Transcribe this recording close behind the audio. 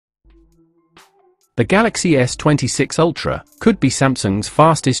The Galaxy S26 Ultra could be Samsung's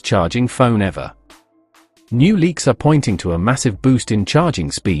fastest charging phone ever. New leaks are pointing to a massive boost in charging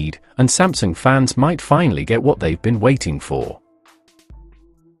speed, and Samsung fans might finally get what they've been waiting for.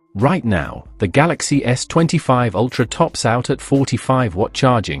 Right now, the Galaxy S25 Ultra tops out at 45-watt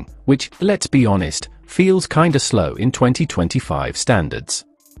charging, which, let's be honest, feels kinda slow in 2025 standards.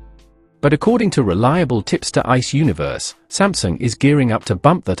 But according to reliable tipster Ice Universe, Samsung is gearing up to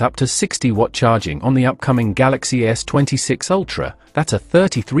bump that up to 60-watt charging on the upcoming Galaxy S26 Ultra. That's a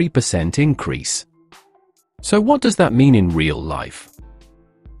 33% increase. So what does that mean in real life?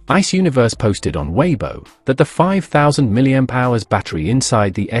 Ice Universe posted on Weibo that the 5000 mAh battery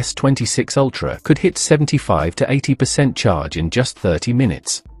inside the S26 Ultra could hit 75 to 80% charge in just 30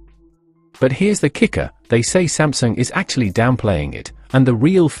 minutes. But here's the kicker, they say Samsung is actually downplaying it, and the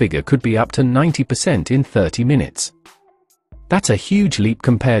real figure could be up to 90% in 30 minutes. That's a huge leap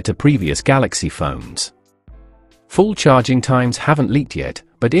compared to previous Galaxy phones. Full charging times haven't leaked yet,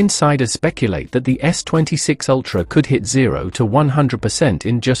 but insiders speculate that the S26 Ultra could hit 0 to 100%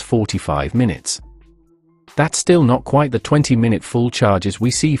 in just 45 minutes. That's still not quite the 20-minute full charges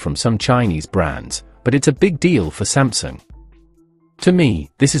we see from some Chinese brands, but it's a big deal for Samsung. To me,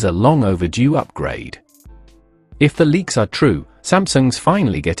 this is a long overdue upgrade. If the leaks are true, Samsung's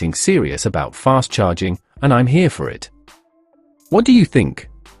finally getting serious about fast charging, and I'm here for it. What do you think?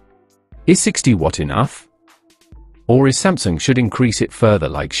 Is 60 watt enough? Or is Samsung should increase it further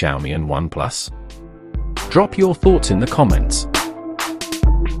like Xiaomi and OnePlus? Drop your thoughts in the comments.